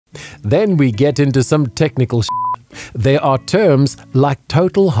Then we get into some technical shit. There are terms like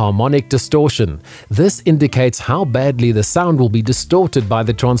total harmonic distortion. This indicates how badly the sound will be distorted by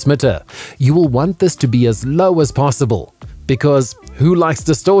the transmitter. You will want this to be as low as possible. Because who likes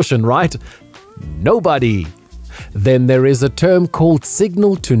distortion, right? Nobody! Then there is a term called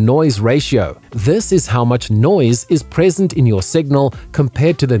signal-to-noise ratio. This is how much noise is present in your signal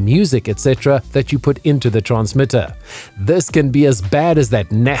compared to the music, etc. that you put into the transmitter. This can be as bad as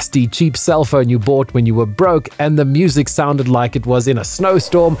that nasty cheap cell phone you bought when you were broke and the music sounded like it was in a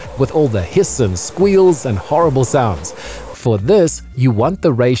snowstorm with all the hiss and squeals and horrible sounds. For this, you want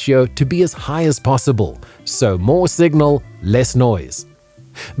the ratio to be as high as possible. So more signal, less noise.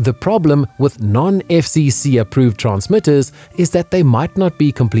 The problem with non-FCC approved transmitters is that they might not be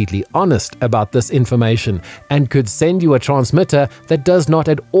completely honest about this information and could send you a transmitter that does not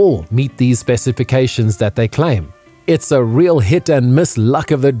at all meet these specifications that they claim. It's a real hit and miss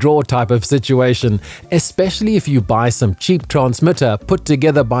luck of the draw type of situation, especially if you buy some cheap transmitter put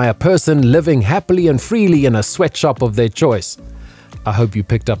together by a person living happily and freely in a sweatshop of their choice. I hope you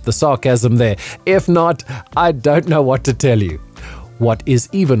picked up the sarcasm there. If not, I don't know what to tell you. What is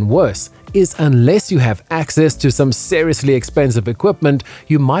even worse is unless you have access to some seriously expensive equipment,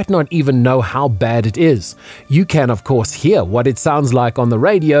 you might not even know how bad it is. You can of course hear what it sounds like on the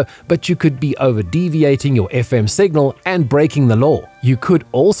radio, but you could be over-deviating your FM signal and breaking the law. You could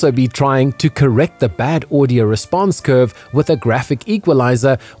also be trying to correct the bad audio response curve with a graphic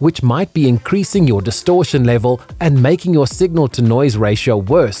equalizer, which might be increasing your distortion level and making your signal-to-noise ratio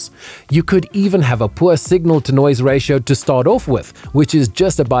worse. You could even have a poor signal-to-noise ratio to start off with, which is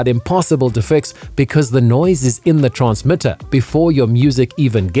just about impossible to fix because the noise is in the transmitter before your music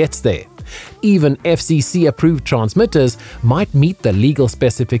even gets there. Even FCC-approved transmitters might meet the legal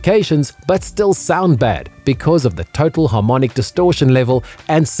specifications but still sound bad because of the total harmonic distortion level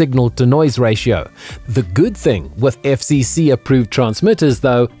and signal-to-noise ratio. The good thing with FCC-approved transmitters,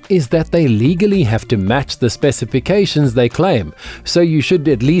 though, is that they legally have to match the specifications they claim, so you should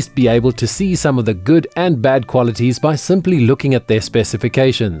at least be able to see some of the good and bad qualities by simply looking at their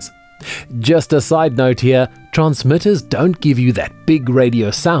specifications. Just a side note here, transmitters don't give you that big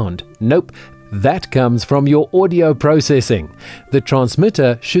radio sound. Nope, that comes from your audio processing. The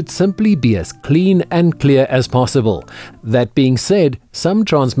transmitter should simply be as clean and clear as possible. That being said, some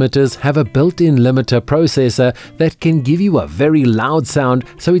transmitters have a built-in limiter processor that can give you a very loud sound,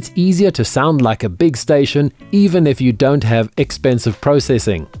 so it's easier to sound like a big station even if you don't have expensive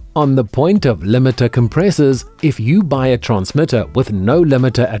processing. On the point of limiter compressors, if you buy a transmitter with no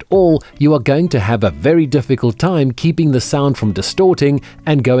limiter at all, you are going to have a very difficult time keeping the sound from distorting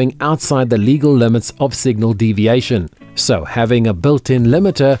and going outside the legal limits of signal deviation. So having a built-in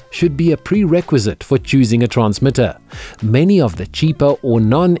limiter should be a prerequisite for choosing a transmitter. Many of the cheaper or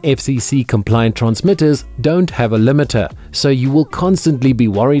non-FCC compliant transmitters don't have a limiter, so you will constantly be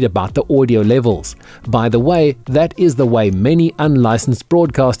worried about the audio levels. By the way, that is the way many unlicensed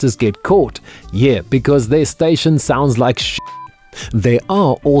broadcasters get caught. Yeah, because their station sounds like shit. There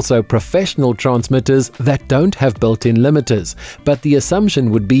are also professional transmitters that don't have built-in limiters, but the assumption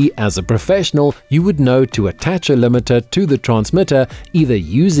would be, as a professional, you would know to attach a limiter to the transmitter either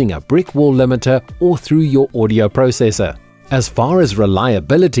using a brick wall limiter or through your audio processor. As far as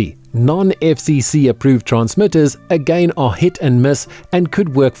reliability, non-FCC approved transmitters again are hit and miss and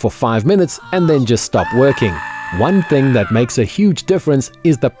could work for 5 minutes and then just stop working. One thing that makes a huge difference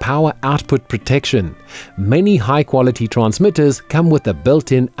is the power output protection. Many high-quality transmitters come with a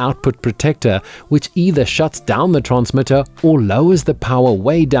built-in output protector, which either shuts down the transmitter or lowers the power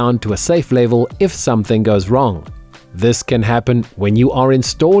way down to a safe level if something goes wrong. This can happen when you are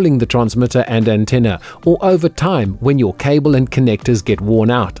installing the transmitter and antenna, or over time when your cable and connectors get worn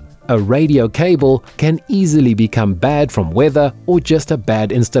out. A radio cable can easily become bad from weather or just a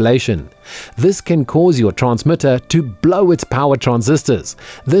bad installation. This can cause your transmitter to blow its power transistors.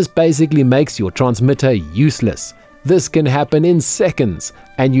 This basically makes your transmitter useless. This can happen in seconds,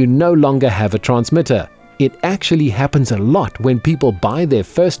 and you no longer have a transmitter. It actually happens a lot when people buy their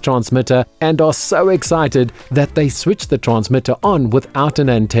first transmitter and are so excited that they switch the transmitter on without an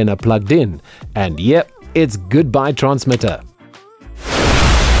antenna plugged in. And yep, it's goodbye transmitter.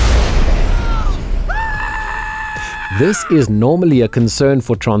 This is normally a concern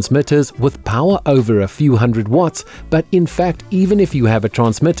for transmitters with power over a few hundred watts, but in fact, even if you have a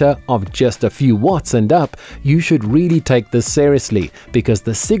transmitter of just a few watts and up, you should really take this seriously because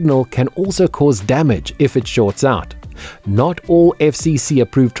the signal can also cause damage if it shorts out. Not all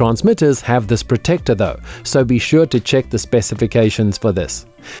FCC-approved transmitters have this protector though, so be sure to check the specifications for this.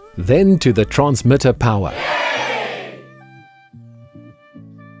 Then to the transmitter power.